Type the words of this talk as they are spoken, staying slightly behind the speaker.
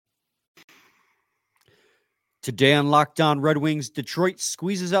Today on Locked On Red Wings, Detroit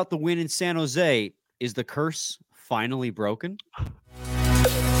squeezes out the win in San Jose. Is the curse finally broken?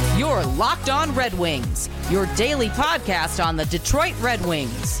 You're Locked On Red Wings, your daily podcast on the Detroit Red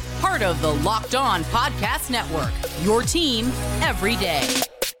Wings. Part of the Locked On Podcast Network, your team every day.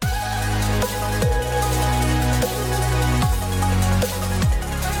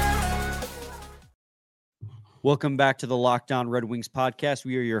 Welcome back to the Locked On Red Wings podcast.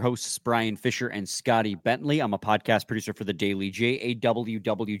 We are your hosts, Brian Fisher and Scotty Bentley. I'm a podcast producer for the Daily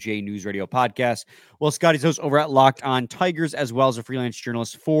JAWWJ News Radio podcast. Well, Scotty's host over at Locked On Tigers, as well as a freelance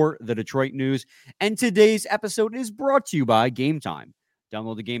journalist for the Detroit News. And today's episode is brought to you by Game Time.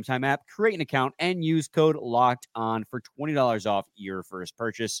 Download the Game Time app, create an account, and use code Locked On for $20 off your first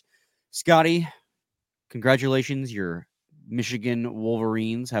purchase. Scotty, congratulations. Your Michigan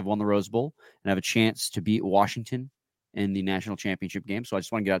Wolverines have won the Rose Bowl and have a chance to beat Washington in the national championship game. So I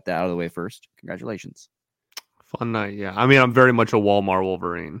just want to get that out of the way first. Congratulations. Fun night, yeah. I mean, I'm very much a Walmart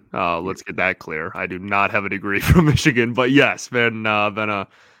Wolverine. Let's get that clear. I do not have a degree from Michigan, but yes, been a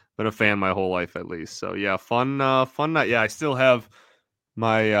fan my whole life at least. So yeah, fun night. Yeah, I still have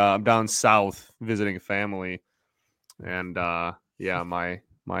my I'm down south visiting family, and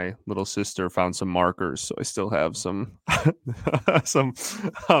my little sister found some markers, so I still have some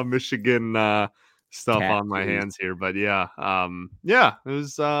Michigan stuff on my hands here. But yeah, it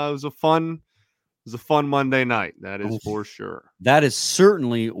was a fun Monday night. That is for sure. That is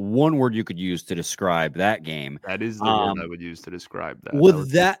certainly one word you could use to describe that game. That is the word I would use to describe that.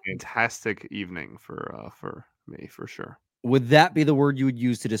 Would that a fantastic evening for me for sure? Would that be the word you would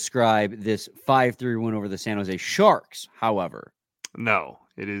use to describe this 5-3 win over the San Jose Sharks? However, no.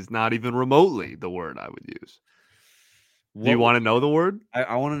 It is not even remotely the word I would use. Do you want to know the word?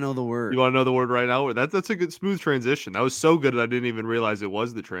 I want to know the word. You want to know the word right now? That's a good smooth transition. That was so good that I didn't even realize it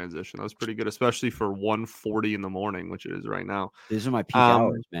was the transition. That was pretty good, especially for 1:40 in the morning, which it is right now. These are my peak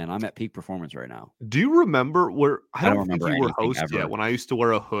hours, man. I'm at peak performance right now. Do you remember where I don't think you were host ever. yet when I used to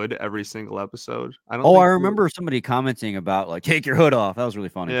wear a hood every single episode? I remember somebody commenting about like take your hood off. That was really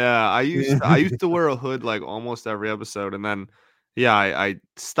funny. Yeah, I used to wear a hood like almost every episode, and then I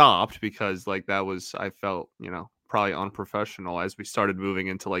stopped because like that was I felt probably unprofessional as we started moving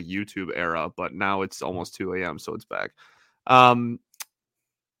into like YouTube era, but now it's almost 2 a.m. so it's back.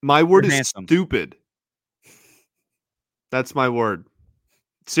 My word is stupid. That's my word.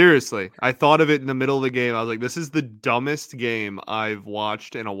 Seriously, I thought of it in the middle of the game. I was like, this is the dumbest game I've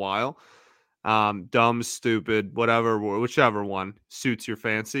watched in a while. Dumb, stupid, whatever, whichever one suits your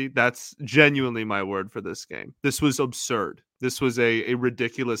fancy. That's genuinely my word for this game. This was absurd. This was a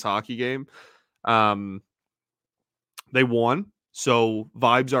ridiculous hockey game. They won, so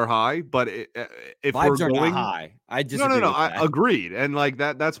vibes are high. But if vibes we're going not high, I disagree. No. I agreed, and like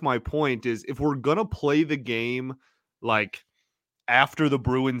that's my point. Is if we're gonna play the game like after the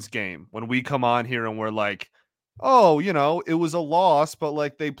Bruins game, when we come on here and we're like, oh, it was a loss, but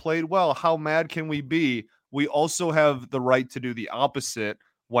like they played well. How mad can we be? We also have the right to do the opposite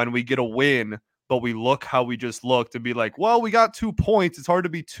when we get a win, but we look how we just looked and be like, well, we got 2 points. It's hard to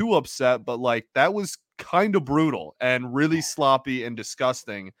be too upset, but like that was kind of brutal and really sloppy and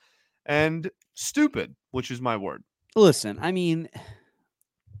disgusting and stupid, which is my word. Listen, I mean,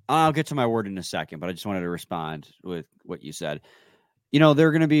 I'll get to my word in a second, but I just wanted to respond with what you said. There are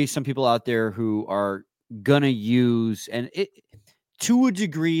going to be some people out there who are going to use, and it to a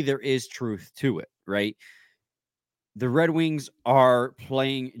degree, there is truth to it, right? The Red Wings are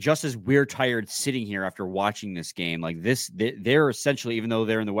playing just as we're tired sitting here after watching this game. Like this, they're essentially, even though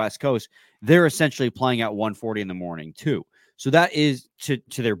they're in the West Coast, they're essentially playing at 1:40 in the morning too. So that is to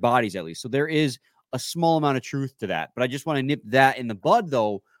their bodies at least. So there is a small amount of truth to that. But I just want to nip that in the bud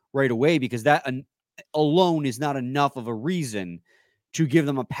though right away, because that alone is not enough of a reason to give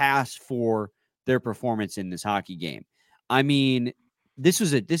them a pass for their performance in this hockey game. I mean, this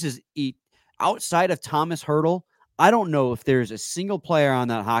is outside of Thomas Hertl. I don't know if there's a single player on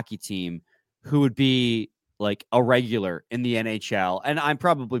that hockey team who would be like a regular in the NHL. And I'm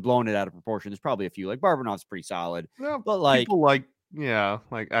probably blowing it out of proportion. There's probably a few. Like Barbanov's pretty solid. Yeah, but like people like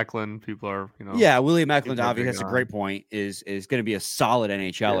Eklund, people are, Yeah, William Eklund, obviously, that's a great point, is going to be a solid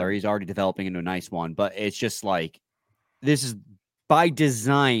NHLer. Yeah. He's already developing into a nice one. But it's just like, this is by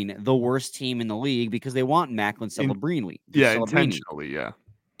design the worst team in the league because they want Macklin Celebrini. Yeah, intentionally, yeah.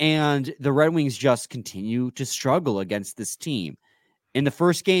 And the Red Wings just continue to struggle against this team. In the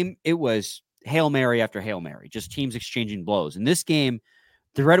first game, it was Hail Mary after Hail Mary, just teams exchanging blows. In this game,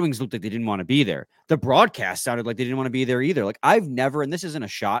 the Red Wings looked like they didn't want to be there. The broadcast sounded like they didn't want to be there either. Like I've never, and this isn't a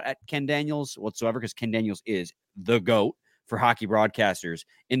shot at Ken Daniels whatsoever, because Ken Daniels is the GOAT for hockey broadcasters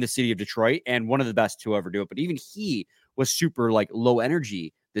in the city of Detroit and one of the best to ever do it. But even he was super like low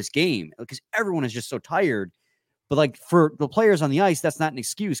energy this game because everyone is just so tired. But like for the players on the ice, that's not an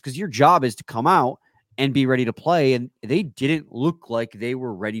excuse because your job is to come out and be ready to play. And they didn't look like they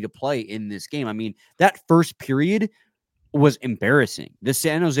were ready to play in this game. I mean, that first period was embarrassing. The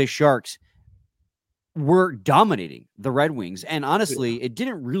San Jose Sharks were dominating the Red Wings. And honestly, it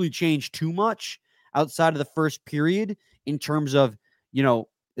didn't really change too much outside of the first period in terms of,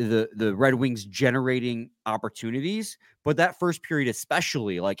 the Red Wings generating opportunities. But that first period,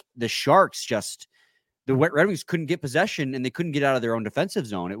 especially, like the Sharks the Red Wings couldn't get possession and they couldn't get out of their own defensive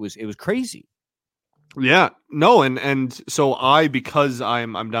zone. It was crazy. Yeah, no. And so because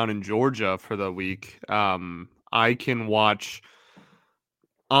I'm down in Georgia for the week, I can watch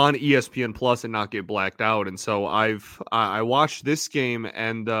on ESPN Plus and not get blacked out. And so I watched this game,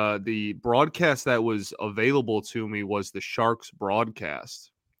 and the broadcast that was available to me was the Sharks broadcast.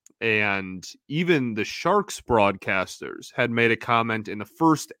 And even the Sharks broadcasters had made a comment in the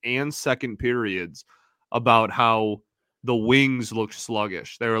first and second periods about how the Wings looked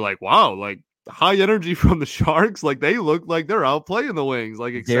sluggish. They were like, wow, like high energy from the Sharks. Like they look like they're outplaying the Wings,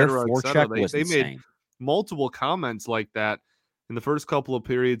 like et cetera, et cetera. They made multiple comments like that in the first couple of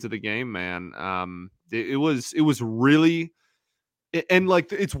periods of the game, man. It was really, and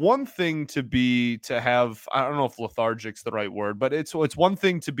like it's one thing to have, I don't know if lethargic's the right word, but it's one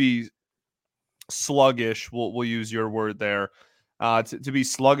thing to be sluggish. We'll use your word there, to be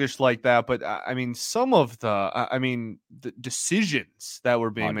sluggish like that. But I mean, some of the decisions that were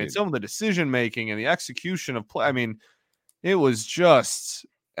being made, some of the decision making and the execution of play. I mean, it was just.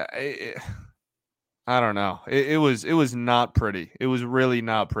 I don't know. It was not pretty. It was really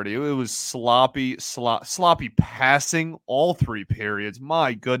not pretty. It was sloppy passing all three periods.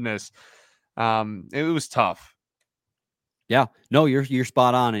 My goodness. It was tough. Yeah, no, you're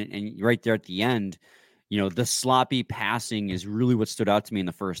spot on. And right there at the end, the sloppy passing is really what stood out to me in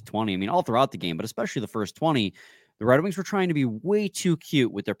the first 20. I mean, all throughout the game, but especially the first 20, the Red Wings were trying to be way too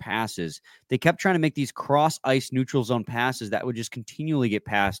cute with their passes. They kept trying to make these cross ice neutral zone passes that would just continually get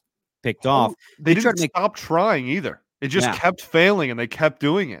picked off. They didn't stop trying either. It just kept failing, and they kept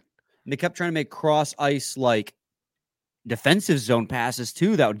doing it. And they kept trying to make cross ice like defensive zone passes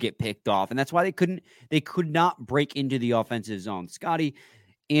too that would get picked off, and that's why they could not break into the offensive zone. Scotty,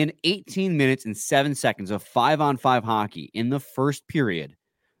 in 18 minutes and 7 seconds of 5-on-5 hockey in the first period,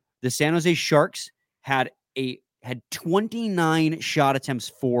 the San Jose Sharks had 29 shot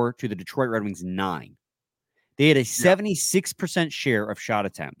attempts to the Detroit Red Wings 9. They had a 76% share of shot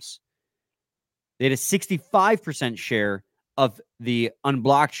attempts. They had a 65% share of the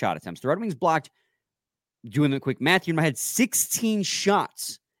unblocked shot attempts. The Red Wings blocked, doing the quick math here in my head, 16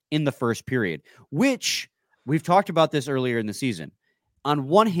 shots in the first period, which we've talked about this earlier in the season. On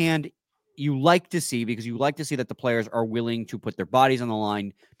one hand, you like to see that the players are willing to put their bodies on the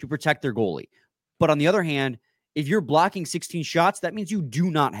line to protect their goalie. But on the other hand, if you're blocking 16 shots, that means you do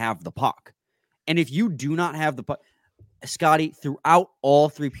not have the puck. And if you do not have the puck, Scotty, throughout all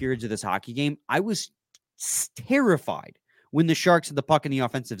three periods of this hockey game, I was terrified when the Sharks had the puck in the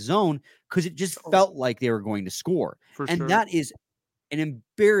offensive zone because it just felt like they were going to score. That is an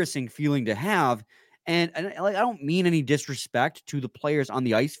embarrassing feeling to have. And I don't mean any disrespect to the players on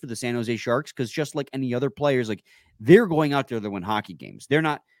the ice for the San Jose Sharks, because just like any other players, like they're going out there to win hockey games. They're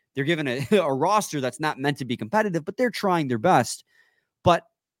given a roster that's not meant to be competitive, but they're trying their best. But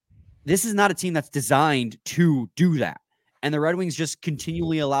this is not a team that's designed to do that. And the Red Wings just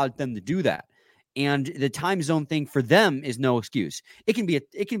continually allowed them to do that. And the time zone thing for them is no excuse. It can be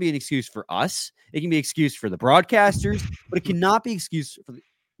an excuse for us. It can be an excuse for the broadcasters, but it cannot be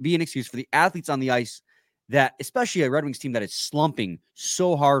an excuse for the athletes on the ice, that especially a Red Wings team that is slumping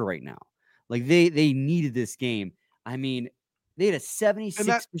so hard right now. Like they needed this game. I mean, they had a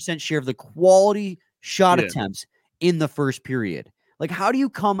 76% share of the quality shot attempts in the first period. Like, how do you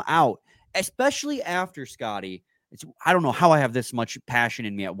come out, especially after, Scotty? I don't know how I have this much passion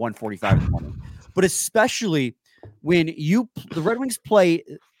in me at 1:45 in the morning, but especially when the Red Wings play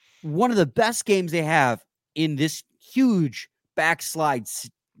one of the best games they have in this huge backslide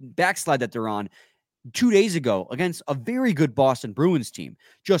that they're on 2 days ago against a very good Boston Bruins team.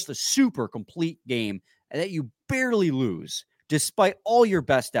 Just a super complete game that you barely lose despite all your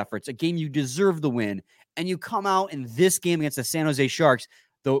best efforts, a game you deserve the win. And you come out in this game against the San Jose Sharks,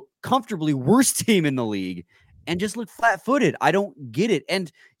 the comfortably worst team in the league, and just look flat-footed. I don't get it.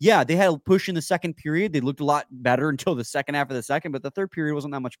 And yeah, they had a push in the second period. They looked a lot better until the second half of the second, but the third period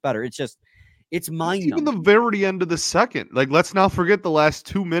wasn't that much better. It's just, It's mind Even the numbing. very end of the second. Like, let's not forget the last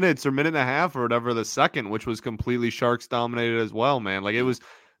 2 minutes or minute and a half or whatever the second, which was completely Sharks dominated as well, man. Like, there was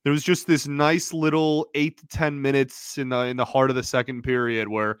just this nice little 8 to 10 minutes in the heart of the second period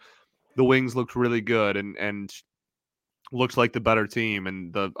where the Wings looked really good and looked like the better team,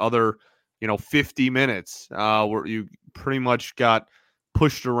 and the other 50 minutes where you pretty much got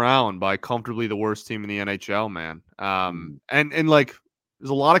pushed around by comfortably the worst team in the NHL, man. And like, there's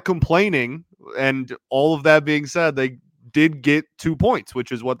a lot of complaining, and all of that being said, they did get 2 points,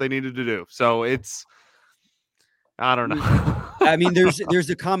 which is what they needed to do. So it's, I don't know. I mean, there's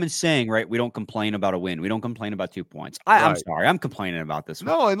a common saying, right? We don't complain about a win. We don't complain about 2 points. I'm Right. sorry. I'm complaining about this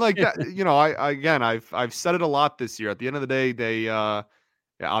one. No, and like that, I've said it a lot this year. At the end of the day, they yeah,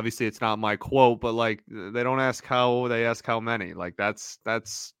 obviously it's not my quote, but like, they don't ask how, they ask how many. Like, that's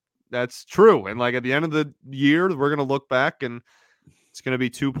true. And like, at the end of the year, we're gonna look back and it's gonna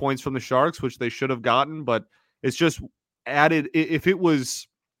be 2 points from the Sharks, which they should have gotten, but it's just added. If it was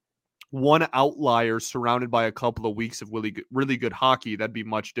one outlier surrounded by a couple of weeks of really good hockey, that'd be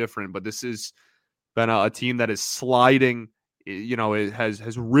much different. But this has been a team that is sliding. It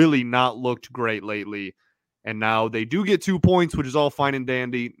has really not looked great lately. And now they do get 2 points, which is all fine and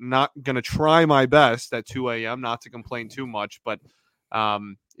dandy. Not going to try my best at 2 a.m. not to complain too much, but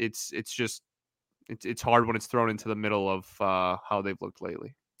it's hard when it's thrown into the middle of how they've looked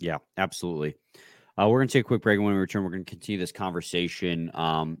lately. Yeah, absolutely. We're going to take a quick break. And when we return, we're going to continue this conversation.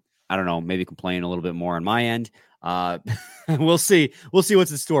 I don't know, maybe complain a little bit more on my end. We'll see. We'll see what's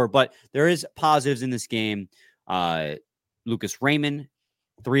in store. But there is positives in this game. Lucas Raymond,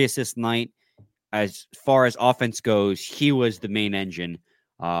 3 assists night. As far as offense goes, he was the main engine.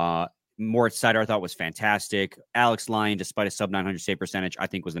 Moritz Seider, I thought, was fantastic. Alex Lyon, despite a sub-900 save percentage, I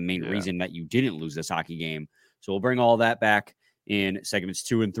think was the main reason that you didn't lose this hockey game. So we'll bring all that back in segments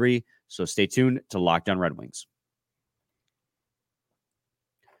 2 and 3. So stay tuned to Locked On Red Wings.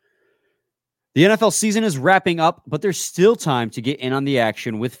 The NFL season is wrapping up, but there's still time to get in on the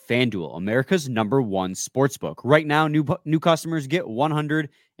action with FanDuel, America's #1 sportsbook. Right now, new customers get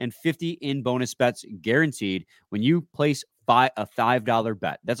 $150 in bonus bets guaranteed when you place a $5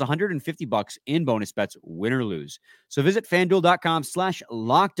 bet. That's $150 in bonus bets, win or lose. So visit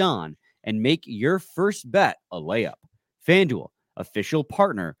FanDuel.com/lockedon and make your first bet a layup. FanDuel, official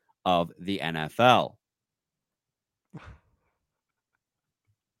partner of the NFL.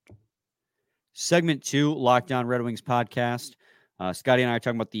 Segment 2, Locked On Red Wings podcast. Scotty and I are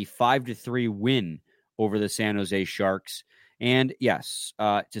talking about the 5-3 win over the San Jose Sharks. And yes,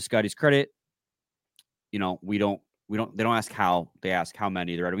 to Scotty's credit, they don't ask how, they ask how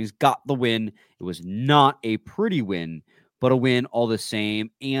many. The Red Wings got the win. It was not a pretty win, but a win all the same.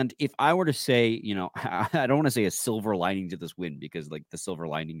 And if I were to say, I don't want to say a silver lining to this win, because like the silver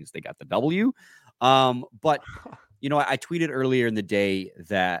lining is they got the W. But I tweeted earlier in the day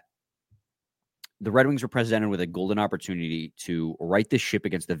that the Red Wings were presented with a golden opportunity to right the ship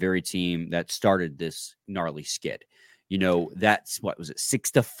against the very team that started this gnarly skid. That's what was it,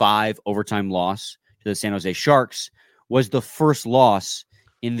 6-5 overtime loss to the San Jose Sharks was the first loss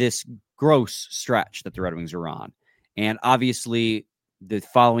in this gross stretch that the Red Wings are on. And obviously the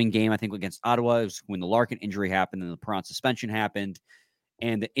following game, I think against Ottawa, was when the Larkin injury happened and the Perron suspension happened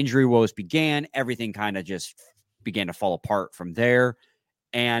and the injury woes began. Everything kind of just began to fall apart from there.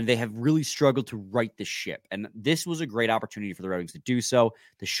 And they have really struggled to right the ship. And this was a great opportunity for the Red Wings to do so.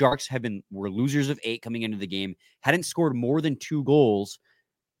 The Sharks were losers of 8 coming into the game, hadn't scored more than 2 goals,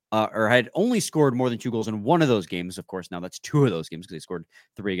 or had only scored more than 2 goals in one of those games. Of course, now that's 2 of those games because they scored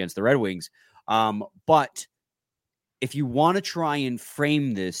 3 against the Red Wings. But if you want to try and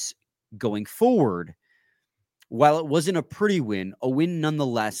frame this going forward, while it wasn't a pretty win, a win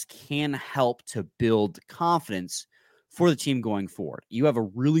nonetheless can help to build confidence for the team going forward. You have a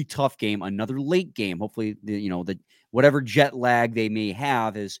really tough game, another late game. Hopefully, whatever jet lag they may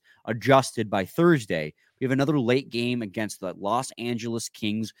have is adjusted by Thursday. We have another late game against the Los Angeles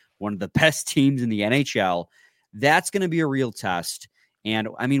Kings, one of the best teams in the NHL. That's going to be a real test. And,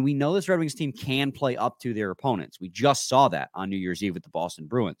 I mean, we know this Red Wings team can play up to their opponents. We just saw that on New Year's Eve with the Boston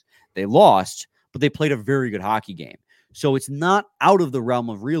Bruins. They lost, but they played a very good hockey game. So it's not out of the realm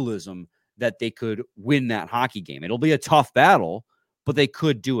of realism that they could win that hockey game. It'll be a tough battle, but they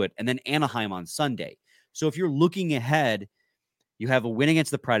could do it. And then Anaheim on Sunday. So if you're looking ahead, you have a win against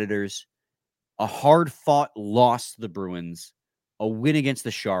the Predators, a hard-fought loss to the Bruins, a win against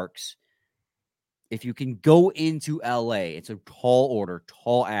the Sharks. If you can go into LA, it's a tall order,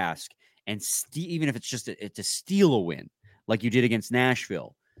 tall ask, and even if it's just to steal a win like you did against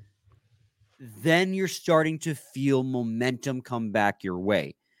Nashville, then you're starting to feel momentum come back your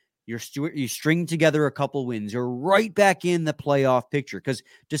way. You string together a couple wins. You're right back in the playoff picture because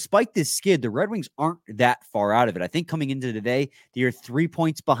despite this skid, the Red Wings aren't that far out of it. I think coming into today, they are 3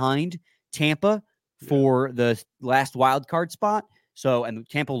 points behind Tampa for the last wild card spot. So, and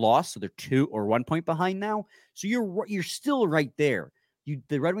Tampa lost, so they're 2 or 1 point behind now. So you're still right there.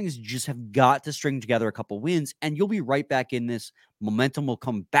 The Red Wings just have got to string together a couple wins, and you'll be right back in this. Momentum will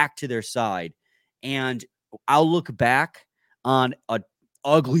come back to their side, and I'll look back on a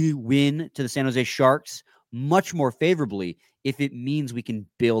ugly win to the San Jose Sharks much more favorably if it means we can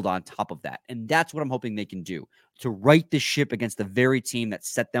build on top of that. And that's what I'm hoping they can do, to right the ship against the very team that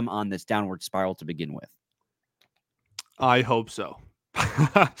set them on this downward spiral to begin with. I hope so.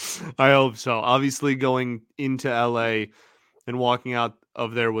 I hope so. Obviously, going into LA and walking out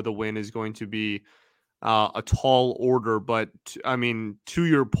of there with a win is going to be a tall order. But I mean, to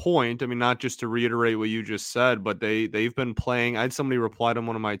your point, I mean, not just to reiterate what you just said, but they've been playing. I had somebody reply to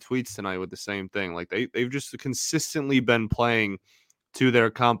one of my tweets tonight with the same thing. Like they've just consistently been playing to their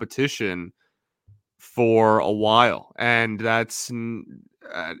competition for a while, and that's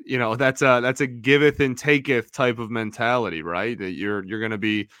that's a giveth and taketh type of mentality, right? That you're going to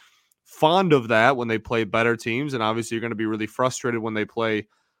be fond of that when they play better teams, and obviously you're going to be really frustrated when they play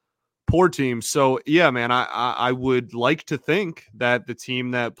poor teams. So yeah, man, I would like to think that the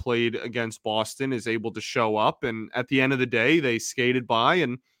team that played against Boston is able to show up, and at the end of the day, they skated by.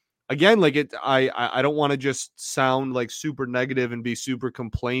 And again, like I don't want to just sound like super negative and be super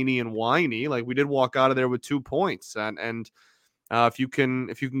complainy and whiny. Like we did walk out of there with 2 points, and if you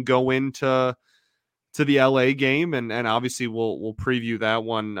can go into the LA game, and obviously we'll preview that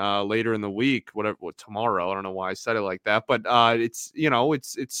one later in the week, tomorrow. I don't know why I said it like that, but it's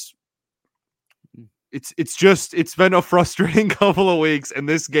been a frustrating couple of weeks, and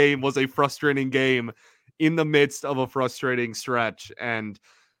this game was a frustrating game in the midst of a frustrating stretch. And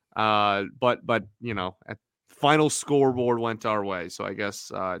but at final scoreboard went our way, so I guess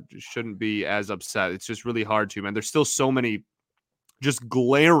shouldn't be as upset. It's just really hard to, man. There's still so many just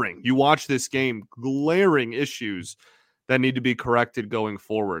glaring issues that need to be corrected going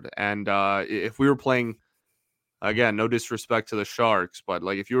forward. And if we were playing, again, no disrespect to the Sharks, but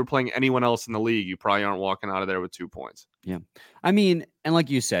like if you were playing anyone else in the league, you probably aren't walking out of there with 2 points. Yeah. I mean, and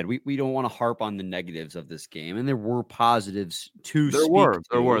like you said, we don't want to harp on the negatives of this game, and there were positives to There speak were.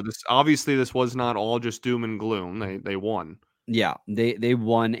 to. This was not all just doom and gloom. They won. Yeah, they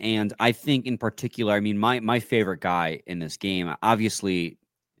won, and I think in particular, I mean, my favorite guy in this game, obviously,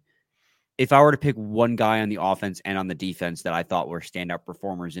 if I were to pick one guy on the offense and on the defense that I thought were standout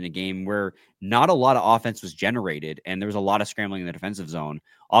performers in a game where not a lot of offense was generated and there was a lot of scrambling in the defensive zone,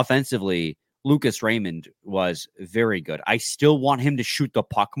 offensively, Lucas Raymond was very good. I still want him to shoot the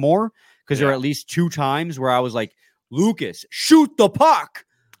puck more because there are at least 2 times where I was like, Lucas, shoot the puck.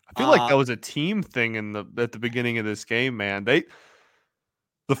 I feel like that was a team thing at the beginning of this game, man. The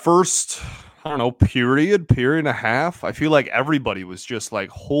first, I don't know, period and a half, I feel like everybody was just like,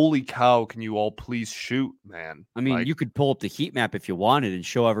 holy cow, can you all please shoot, man? I mean, like, you could pull up the heat map if you wanted and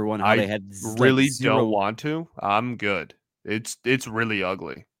show everyone how they had really don't want to. I'm good. It's really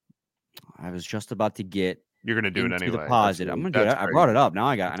ugly. I was just about to get You're gonna do it anyway. The positive. I'm gonna do it. I brought it up. Now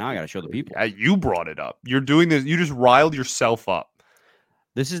I got to show the people. Yeah, you brought it up. You're doing this. You just riled yourself up.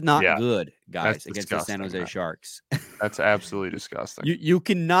 This is not good, guys, against the San Jose Sharks. That's absolutely disgusting. You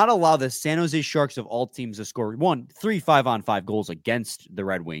cannot allow the San Jose Sharks of all teams to score 3 5-on-5 goals against the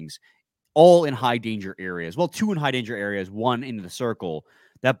Red Wings, all in high danger areas. Well, 2 in high danger areas, 1 into the circle.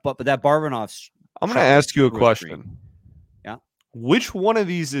 But that Barbanov's. I'm going to ask you a question. Yeah. Which one of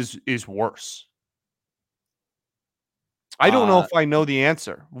these is worse? I don't know if I know the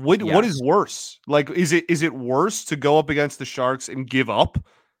answer. What is worse? Like, is it worse to go up against the Sharks and give up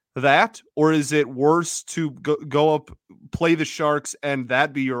that, or is it worse to go up, play the Sharks, and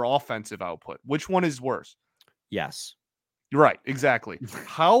that be your offensive output? Which one is worse? Yes, you're right. Exactly.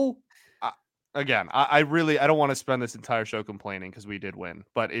 How? Again, I don't want to spend this entire show complaining because we did win,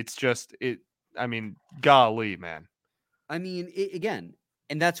 but it's just it. I mean, golly, man. I mean, again.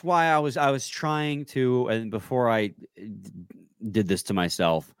 And that's why I was trying to, and before I did this to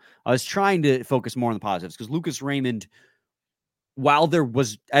myself, I was trying to focus more on the positives because Lucas Raymond, while there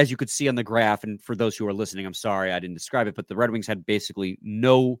was, as you could see on the graph, and for those who are listening, I'm sorry I didn't describe it, but the Red Wings had basically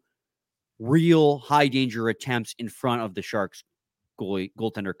no real high danger attempts in front of the Sharks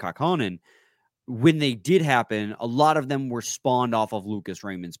goaltender Kakkonen. When they did happen, a lot of them were spawned off of Lucas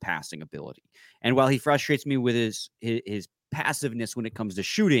Raymond's passing ability. And while he frustrates me with his passiveness when it comes to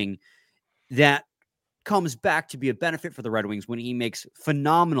shooting, that comes back to be a benefit for the Red Wings when he makes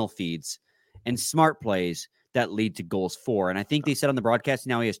phenomenal feeds and smart plays that lead to goals for. And I think they said on the broadcast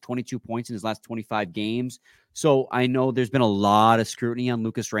now he has 22 points in his last 25 games. So I know there's been a lot of scrutiny on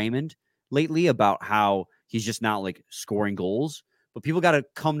Lucas Raymond lately about how he's just not like scoring goals. But people got to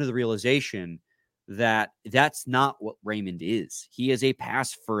come to the realization that that's not what Raymond is. He is a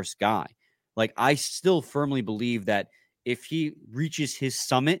pass first guy. Like, I still firmly believe that if he reaches his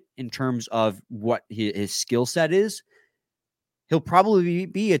summit in terms of what his skill set is, he'll probably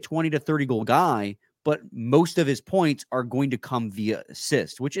be a 20 to 30 goal guy, but most of his points are going to come via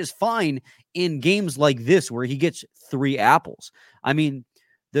assist, which is fine in games like this where he gets 3 apples. I mean,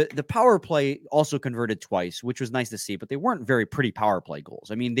 the power play also converted twice, which was nice to see, but they weren't very pretty power play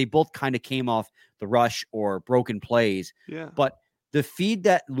goals. I mean, they both kind of came off the rush or broken plays. Yeah. But the feed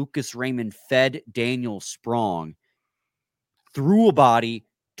that Lucas Raymond fed Daniel Sprong through a body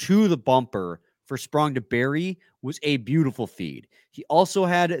to the bumper for Sprong to bury was a beautiful feed. He also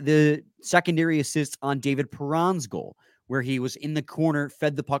had the secondary assist on David Perron's goal, where he was in the corner,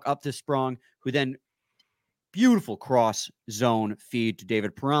 fed the puck up to Sprong, who then beautiful cross zone feed to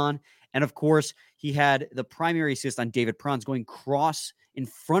David Perron. And of course, he had the primary assist on David Perron's going cross in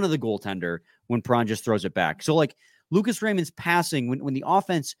front of the goaltender when Perron just throws it back. So like Lucas Raymond's passing, when the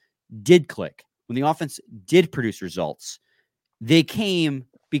offense did click, when the offense did produce results, they came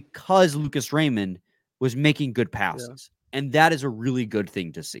because Lucas Raymond was making good passes. Yeah. And that is a really good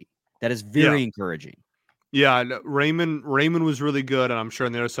thing to see. That is very encouraging. Yeah, Raymond was really good, and I'm sure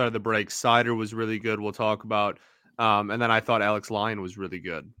on the other side of the break, Seider was really good. We'll talk about, and then I thought Alex Lyon was really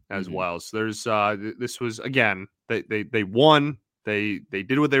good as well. So there's this was again they won, they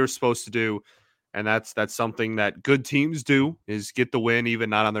did what they were supposed to do, and that's something that good teams do, is get the win even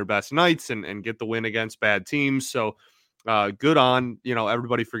not on their best nights and get the win against bad teams. So good on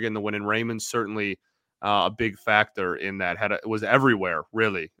everybody for getting the win, and Raymond certainly. A big factor in that. Was everywhere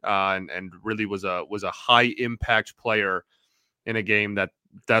really, and really was a high impact player in a game that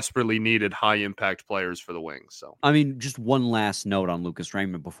desperately needed high impact players for the Wings. So I mean, just one last note on Lucas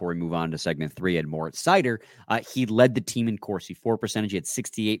Raymond before we move on to segment 3 and Moritz Seider. He led the team in Corsi for percentage. He had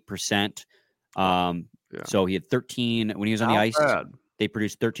 68%. So he had 13 when he was on the ice. Bad. They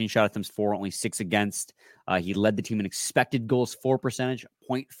produced 13 shot attempts for, only 6 against. He led the team in expected goals for percentage,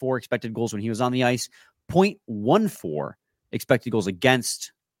 0.4 expected goals when he was on the ice. 0.14 expected goals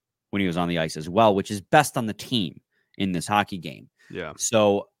against when he was on the ice as well, which is best on the team in this hockey game. Yeah.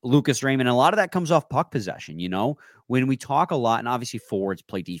 So Lucas Raymond, a lot of that comes off puck possession. When we talk a lot, and obviously forwards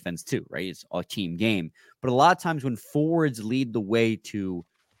play defense too, right? It's a team game. But a lot of times when forwards lead the way to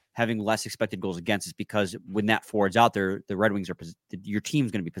having less expected goals against, is because when that forward's out there, the Red Wings your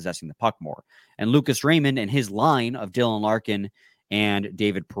team's going to be possessing the puck more. And Lucas Raymond and his line of Dylan Larkin and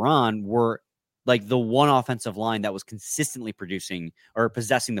David Perron were like the one offensive line that was consistently producing or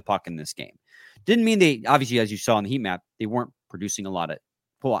possessing the puck in this game. Didn't mean they, obviously, as you saw on the heat map, they weren't producing a lot of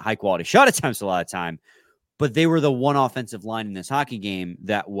high quality shot attempts a lot of time, but they were the one offensive line in this hockey game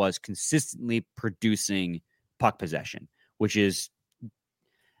that was consistently producing puck possession, which is,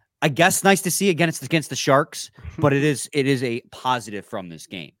 I guess, nice to see. Again, it's against the Sharks, but it is a positive from this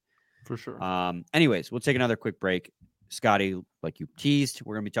game. For sure. Anyways, we'll take another quick break. Scotty, like you teased,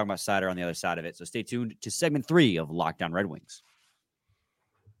 we're going to be talking about Seider on the other side of it. So stay tuned to segment 3 of Locked On Red Wings.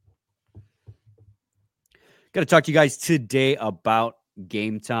 Got to talk to you guys today about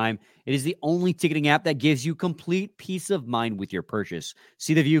Game Time. It is the only ticketing app that gives you complete peace of mind with your purchase.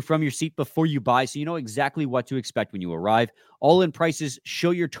 See the view from your seat before you buy, so you know exactly what to expect when you arrive. All-in prices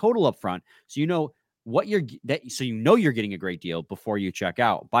show your total up front, so you know you're getting a great deal before you check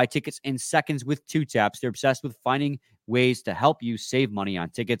out. Buy tickets in seconds with 2 taps. They're obsessed with finding ways to help you save money on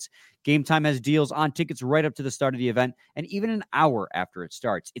tickets. Game Time has deals on tickets right up to the start of the event and even an hour after it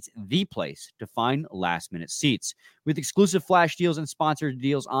starts. It's the place to find last-minute seats. With exclusive flash deals and sponsored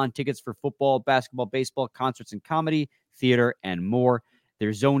deals on tickets for football, basketball, baseball, concerts and comedy, theater, and more.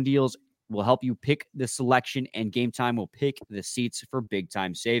 Their zone deals will help you pick the selection, and Game Time will pick the seats for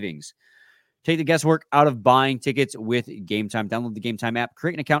big-time savings. Take the guesswork out of buying tickets with Game Time. Download the Game Time app,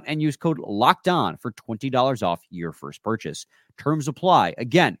 create an account, and use code LOCKEDON for $20 off your first purchase. Terms apply.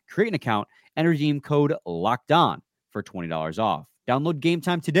 Again, create an account and redeem code LOCKEDON for $20 off. Download Game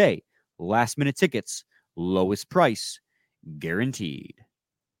Time today. Last minute tickets, lowest price, guaranteed.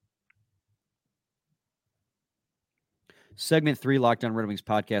 Segment 3, Locked On Red Wings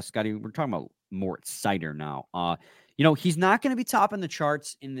podcast. Scotty, we're talking about Moritz Seider now. He's not going to be topping the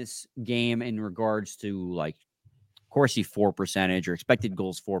charts in this game in regards to like Corsi for percentage or expected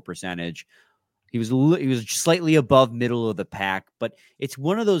goals for percentage. He was slightly above middle of the pack, but it's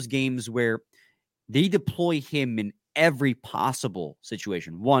one of those games where they deploy him in every possible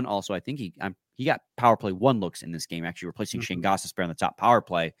situation. One, also, I think he got power play 1 looks in this game, actually replacing Shane Gostisbehere on the top power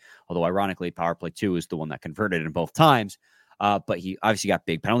play. Although ironically, power play 2 is the one that converted in both times. But he obviously got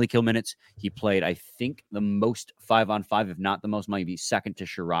big penalty kill minutes. He played, I think, the most 5-on-5, if not the most, might be second to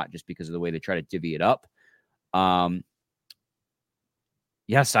Sherratt just because of the way they try to divvy it up.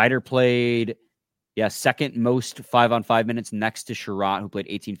 Seider played, second most 5-on-5 minutes next to Sherratt, who played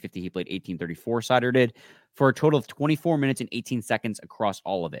 18:50. He played 18:34. Seider did, for a total of 24 minutes and 18 seconds across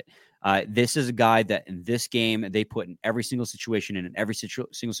all of it. This is a guy that in this game they put in every single situation, and in every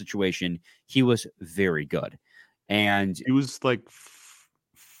single situation he was very good. And he was like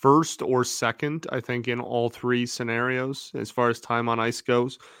first or second, I think, in all 3 scenarios as far as time on ice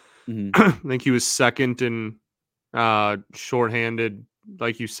goes. I think he was second in shorthanded,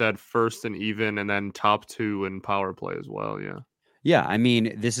 like you said, first and even, and then top 2 in power play as well. Yeah, I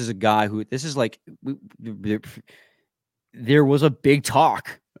mean, this is a guy who, this is like, there was a big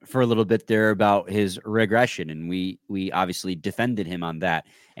talk for a little bit there about his regression, and we obviously defended him on that.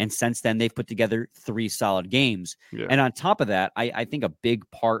 And since then, they've put together 3 solid games. Yeah. And on top of that, I think a big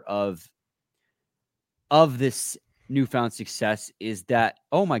part of this newfound success is that,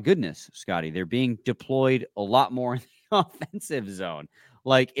 oh my goodness, Scotty, they're being deployed a lot more in the offensive zone.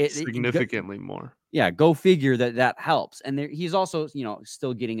 Like significantly more. Yeah, go figure that helps. And he's also,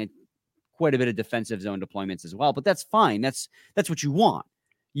 still getting quite a bit of defensive zone deployments as well. But that's fine. That's what you want.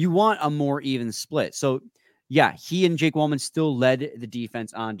 You want a more even split. So, yeah, he and Jake Wellman still led the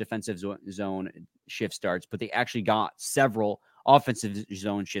defense on defensive zone shift starts, but they actually got several offensive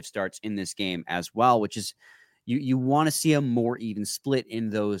zone shift starts in this game as well, which is you want to see a more even split in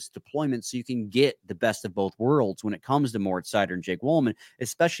those deployments so you can get the best of both worlds when it comes to Moritz Seider and Jake Wellman,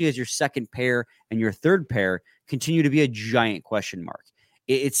 especially as your second pair and your third pair continue to be a giant question mark.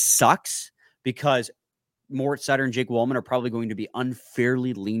 It sucks because Moritz Seider and Jake Wellman are probably going to be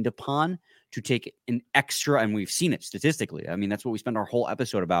unfairly leaned upon to take an extra, and we've seen it statistically. I mean, that's what we spent our whole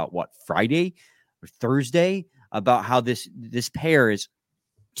episode about, Friday or Thursday, about how this pair is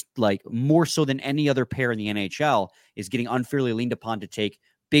like more so than any other pair in the NHL is getting unfairly leaned upon to take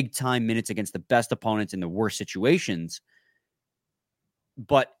big time minutes against the best opponents in the worst situations.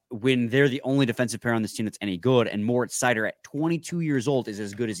 But when they're the only defensive pair on this team that's any good, and Moritz Seider at 22 years old is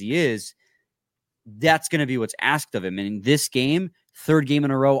as good as he is, that's going to be what's asked of him. And in this game, 3rd game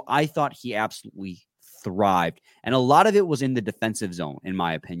in a row, I thought he absolutely thrived. And a lot of it was in the defensive zone, in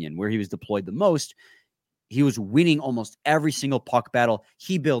my opinion, where he was deployed the most. He was winning almost every single puck battle.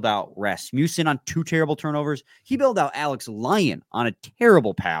 He bailed out Rasmussen on 2 terrible turnovers. He bailed out Alex Lyon on a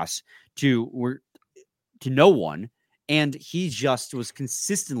terrible pass to no one. And he just was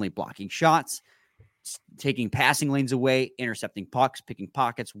consistently blocking shots, taking passing lanes away, intercepting pucks, picking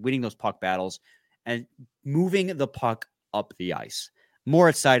pockets, winning those puck battles, and moving the puck up the ice.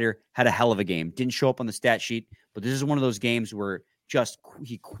 Moritz Seider had a hell of a game. Didn't show up on the stat sheet, but this is one of those games where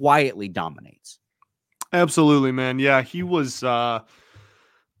he quietly dominates. Absolutely, man. Yeah, he was I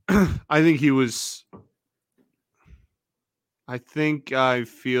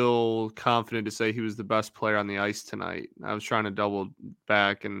feel confident to say he was the best player on the ice tonight. I was trying to double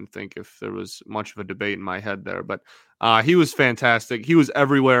back and think if there was much of a debate in my head there, but he was fantastic. He was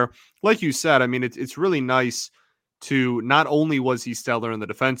everywhere. Like you said, I mean, it's really nice to, not only was he stellar in the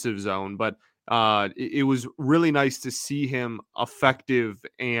defensive zone, but it was really nice to see him effective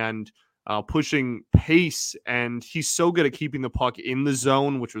and pushing pace, and he's so good at keeping the puck in the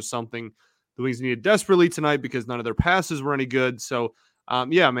zone, which was something the Wings needed desperately tonight because none of their passes were any good. So,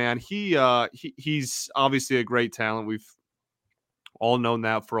 yeah, man, he's obviously a great talent. We've all known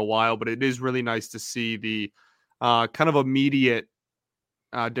that for a while, but it is really nice to see the kind of immediate,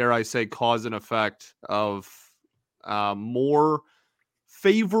 dare I say, cause and effect of more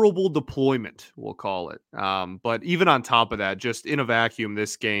favorable deployment, we'll call it. But even on top of that, just in a vacuum,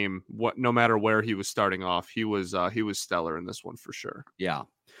 this game, no matter where he was starting off, he was stellar in this one for sure. Yeah.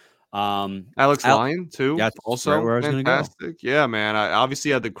 Alex Lyon too. Yeah, also right where I was fantastic. Go. Yeah, man. I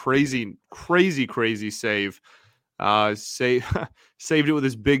obviously had the crazy save. Saved it with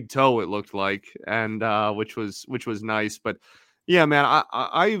his big toe, it looked like, and which was nice. But yeah, man,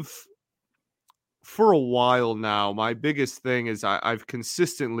 I've for a while now, my biggest thing is I've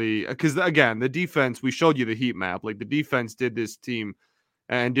consistently, because again, the defense, we showed you the heat map, like the defense did this team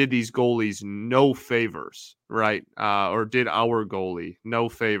and did these goalies no favors, right? Or did our goalie no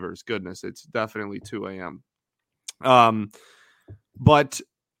favors. Goodness, it's definitely 2 a.m. But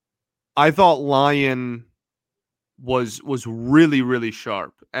I thought Lyon was really, really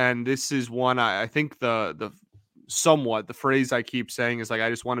sharp. And this is one, I think the phrase I keep saying is like, I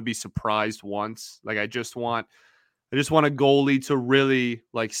just want to be surprised once. Like, I just want I just want a goalie to really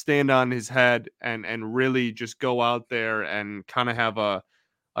like stand on his head and really just go out there and kind of have a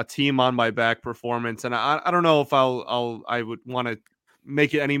team on my back performance. And I don't know if I would want to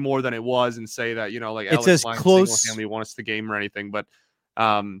make it any more than it was and say that, like It's Alex as Lyon close. single-handedly won us the game or anything, but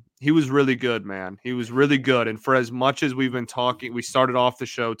he was really good, man. He was really good. And for as much as we've been talking, we started off the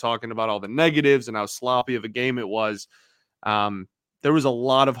show talking about all the negatives and how sloppy of a game it was. There was a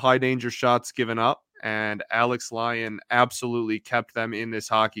lot of high danger shots given up, and Alex Lyon absolutely kept them in this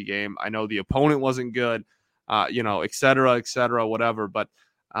hockey game. I know the opponent wasn't good, et cetera, whatever, but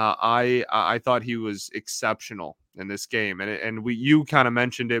I thought he was exceptional in this game. And you kind of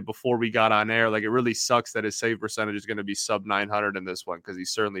mentioned it before we got on air. Like, it really sucks that his save percentage is going to be sub 900 in this one, because he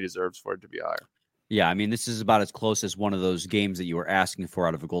certainly deserves for it to be higher. Yeah, I mean, this is about as close as one of those games that you were asking for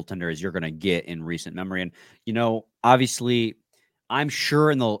out of a goaltender as you're going to get in recent memory. And obviously, I'm sure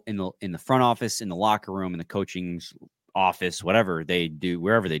in the front office, in the locker room, in the coaching's office, whatever they do,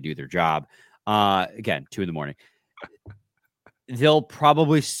 wherever they do their job, again, 2 a.m, they'll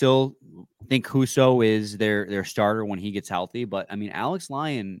probably still think Husso is their starter when he gets healthy. But I mean, Alex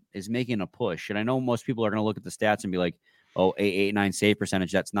Lyon is making a push, and I know most people are going to look at the stats and be like, "Oh, 889 save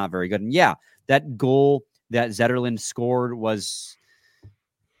percentage, that's not very good." And yeah, that goal that Zetterlund scored was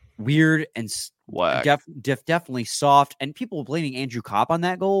weird and definitely soft. And people blaming Andrew Kopp on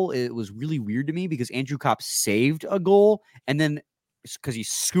that goal, it was really weird to me, because Andrew Kopp saved a goal, and then because he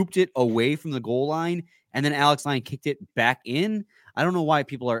scooped it away from the goal line, and then Alex Lyon kicked it back in. I don't know why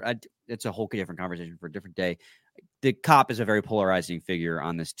people are. It's a whole different conversation for a different day. The Kopp is a very polarizing figure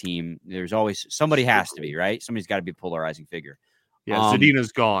on this team. There's always somebody has to be, right? Somebody's got to be a polarizing figure. Yeah,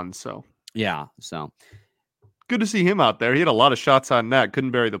 Zadina's gone, so yeah, so good to see him out there. He had a lot of shots on net,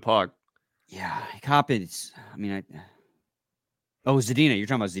 couldn't bury the puck. Yeah, Kopp is. I mean, Zadina. You're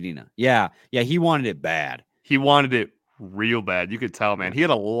talking about Zadina. Yeah, he wanted it bad. He wanted it real bad. You could tell, man. He had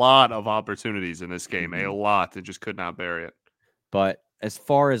a lot of opportunities in this game, a lot, and just could not bury it. But as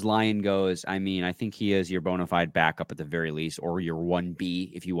far as Lyon goes, I mean, I think he is your bona fide backup at the very least, or your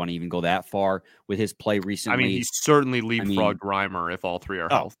 1B if you want to even go that far with his play recently. I mean, he certainly leapfrogged Reimer if all three are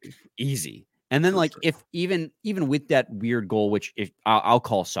healthy. Easy. And then, if even with that weird goal, which if I'll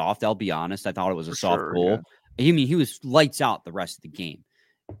call soft, I'll be honest, I thought it was a soft goal. Yeah. I mean, he was lights out the rest of the game.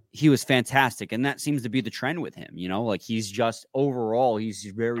 He was fantastic, and that seems to be the trend with him. He's just overall, he's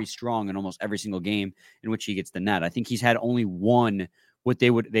very strong in almost every single game in which he gets the net. I think he's had only one.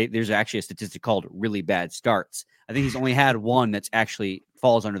 There's actually a statistic called really bad starts. I think he's only had one that's actually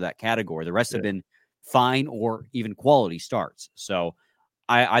falls under that category. The rest have been fine or even quality starts. So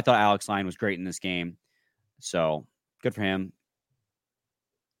I thought Alex Lyon was great in this game. So good for him.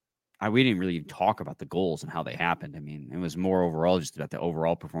 We didn't really even talk about the goals and how they happened. I mean, it was more overall just about the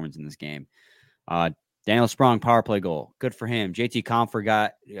overall performance in this game. Daniel Sprong, power play goal. Good for him. JT Comfort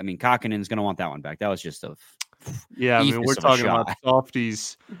Kakkonen's going to want that one back. That was just a we're talking about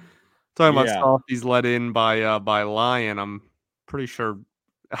softies. About softies let in by Lyon. I'm pretty sure,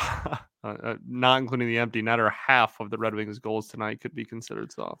 not including the empty netter, half of the Red Wings goals tonight could be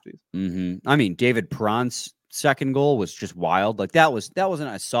considered softies. Mm-hmm. I mean, David Perron's second goal was just wild. That wasn't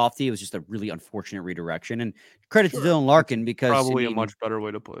a softie. It was just a really unfortunate redirection. And credit to Dylan Larkin, because probably a much better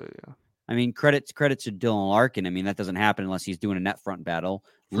way to play it. Yeah. I mean, credit to Dylan Larkin. I mean, that doesn't happen unless he's doing a net front battle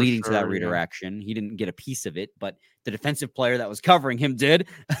leading to that redirection. Yeah. He didn't get a piece of it, but the defensive player that was covering him did.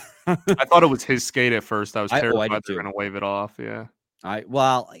 I thought it was his skate at first. I was terrified they were going to wave it off. Yeah.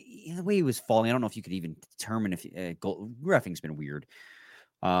 The way he was falling, I don't know if you could even determine if reffing's been weird.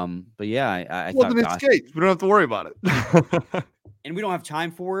 But yeah, I thought it's skate. We don't have to worry about it. And we don't have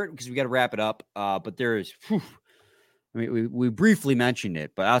time for it because we got to wrap it up. But there is, we briefly mentioned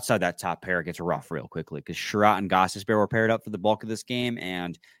it, but outside that top pair, it gets rough real quickly because Sherratt and Gostisbehere were paired up for the bulk of this game,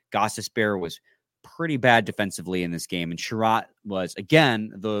 and Gostisbehere was pretty bad defensively in this game, and Sherratt was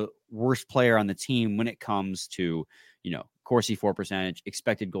again the worst player on the team when it comes to Corsi 4%,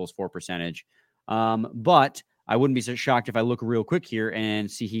 expected goals 4%. But I wouldn't be so shocked if I look real quick here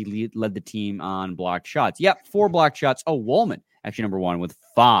and see he led the team on blocked shots. Yep, 4 blocked shots. Oh, Wollman actually number 1 with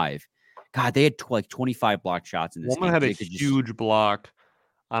 5. God, they had 25 blocked shots in this game. Wollman had a huge block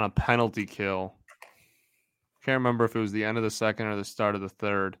on a penalty kill. Can't remember if it was the end of the second or the start of the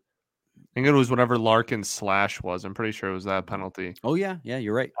third. I think it was whatever Larkin's slash was. I'm pretty sure it was that penalty. Oh, yeah. Yeah,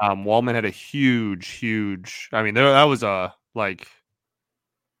 you're right. Wollman had a huge. I mean, that was a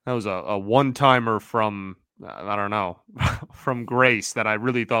one-timer from, I don't know, from Grace that I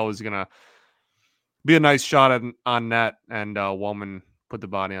really thought was going to be a nice shot on net. And Wollman put the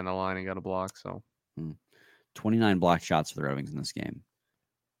body on the line and got a block. So 29 blocked shots for the Red Wings in this game.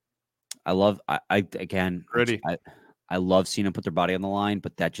 I love, again, pretty. I love seeing them put their body on the line,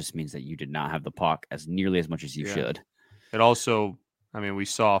 but that just means that you did not have the puck as nearly as much as you should. It also, I mean, we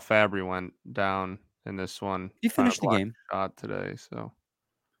saw Fabry went down in this one. He finished the game shot today, so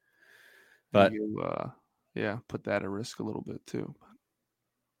but you, put that at risk a little bit too.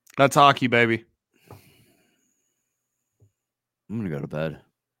 That's hockey, baby. I'm gonna go to bed.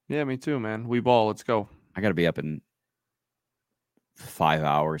 Yeah, me too, man. We ball. Let's go. I gotta be up in 5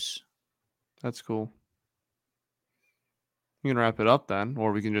 hours. That's cool. You can wrap it up then,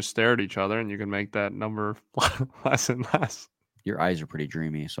 or we can just stare at each other and you can make that number less and less. Your eyes are pretty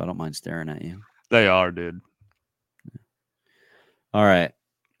dreamy, so I don't mind staring at you. They are, dude. All right.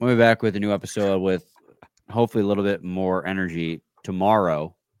 We'll be back with a new episode with hopefully a little bit more energy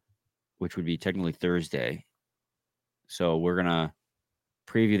tomorrow, which would be technically Thursday. So we're going to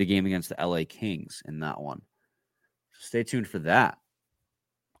preview the game against the LA Kings in that one. So stay tuned for that.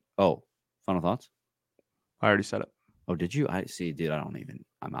 Oh, final thoughts? I already said it. Oh, did you? I see, dude.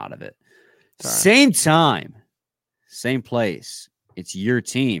 I'm out of it. Sorry. Same time, same place. It's your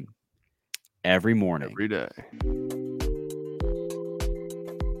team every morning. Every day.